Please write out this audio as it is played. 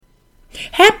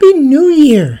Happy New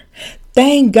Year!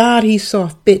 Thank God he saw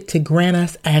fit to grant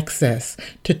us access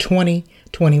to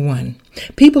 2021.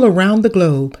 People around the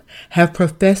globe have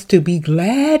professed to be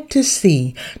glad to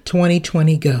see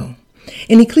 2020 go.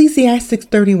 In Ecclesiastes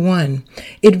 31,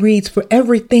 it reads, "For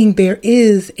everything there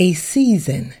is a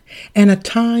season and a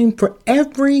time for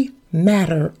every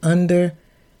matter under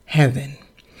heaven."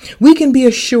 We can be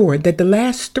assured that the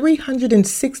last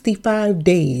 365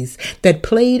 days that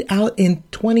played out in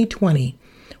 2020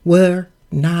 were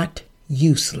not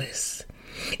useless.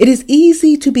 It is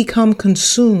easy to become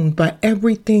consumed by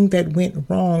everything that went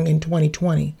wrong in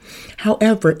 2020.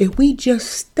 However, if we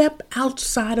just step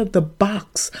outside of the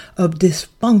box of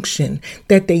dysfunction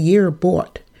that the year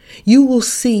brought, you will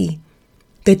see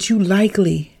that you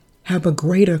likely have a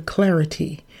greater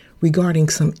clarity regarding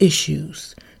some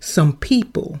issues, some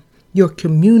people, your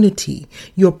community,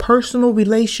 your personal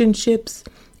relationships,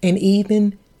 and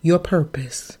even your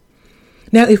purpose.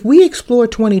 Now, if we explore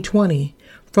 2020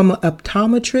 from an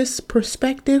optometrist's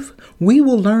perspective, we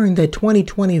will learn that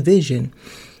 2020 vision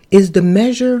is the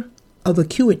measure of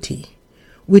acuity,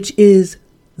 which is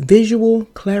visual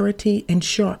clarity and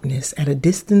sharpness at a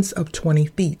distance of 20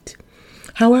 feet.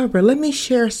 However, let me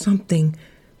share something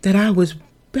that I was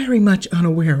very much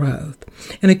unaware of.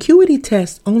 An acuity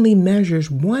test only measures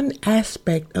one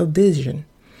aspect of vision.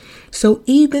 So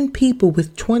even people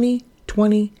with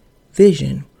 20/20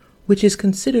 vision, which is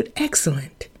considered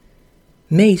excellent,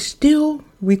 may still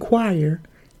require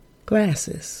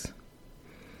glasses.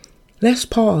 Let's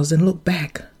pause and look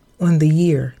back on the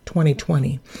year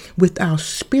 2020 with our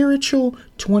spiritual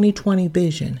 2020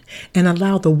 vision and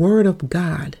allow the Word of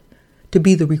God to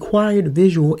be the required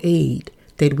visual aid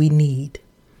that we need.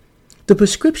 The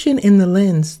prescription in the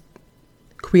lens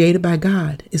created by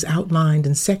God is outlined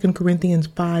in 2 Corinthians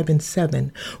 5 and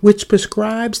 7, which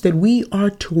prescribes that we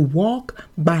are to walk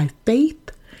by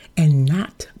faith and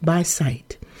not by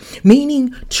sight,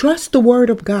 meaning trust the Word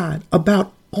of God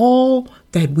about all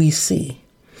that we see.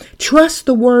 Trust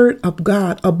the Word of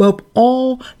God above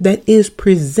all that is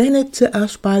presented to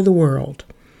us by the world.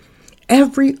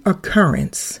 Every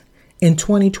occurrence in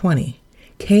 2020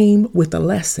 came with a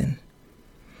lesson.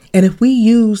 And if we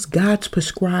use God's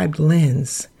prescribed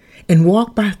lens and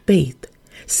walk by faith,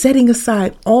 setting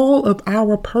aside all of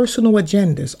our personal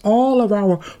agendas, all of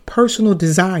our personal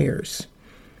desires,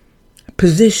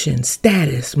 position,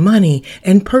 status, money,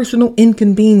 and personal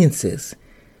inconveniences,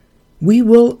 we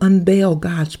will unveil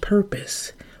God's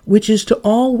purpose, which is to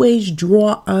always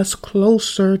draw us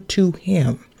closer to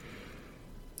Him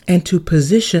and to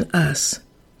position us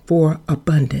for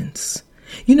abundance.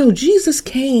 You know, Jesus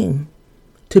came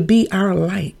to be our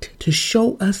light, to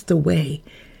show us the way,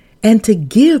 and to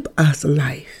give us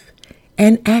life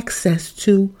and access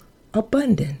to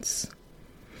abundance.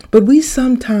 But we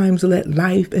sometimes let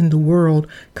life in the world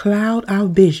cloud our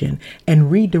vision and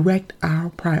redirect our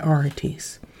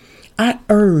priorities. I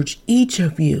urge each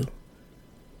of you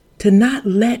to not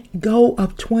let go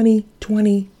of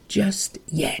 2020 just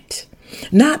yet.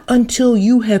 Not until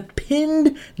you have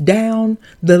pinned down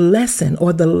the lesson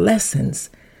or the lessons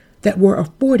that were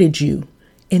afforded you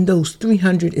in those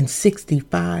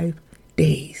 365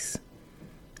 days.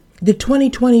 Did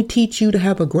 2020 teach you to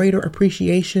have a greater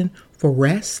appreciation for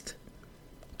rest,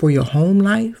 for your home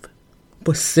life,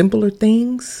 for simpler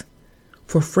things,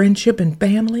 for friendship and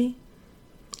family?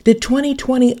 Did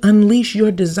 2020 unleash your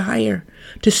desire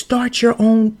to start your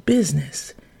own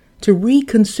business, to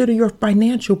reconsider your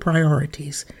financial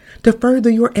priorities, to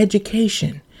further your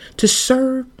education, to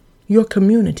serve your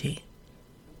community?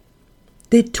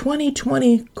 Did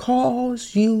 2020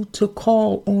 cause you to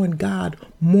call on God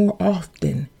more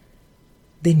often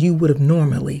than you would have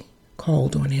normally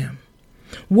called on Him?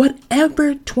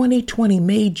 Whatever 2020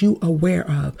 made you aware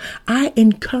of, I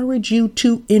encourage you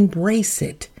to embrace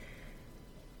it.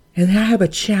 And I have a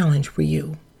challenge for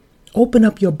you. Open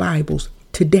up your Bibles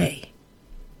today,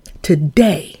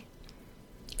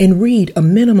 and read a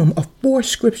minimum of 4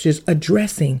 scriptures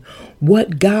addressing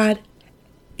what God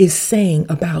is saying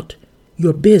about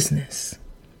your business,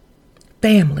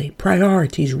 family,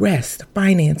 priorities, rest,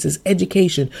 finances,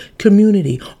 education,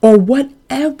 community, or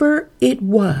whatever it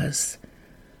was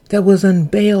that was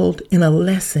unveiled in a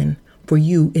lesson for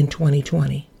you in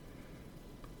 2020.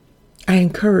 I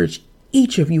encourage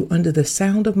each of you under the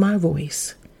sound of my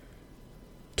voice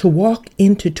to walk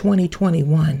into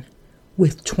 2021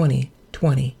 with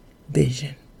 2020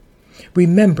 vision.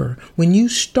 Remember, when you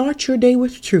start your day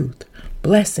with truth,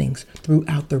 blessings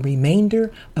throughout the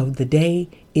remainder of the day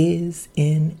is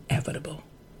inevitable.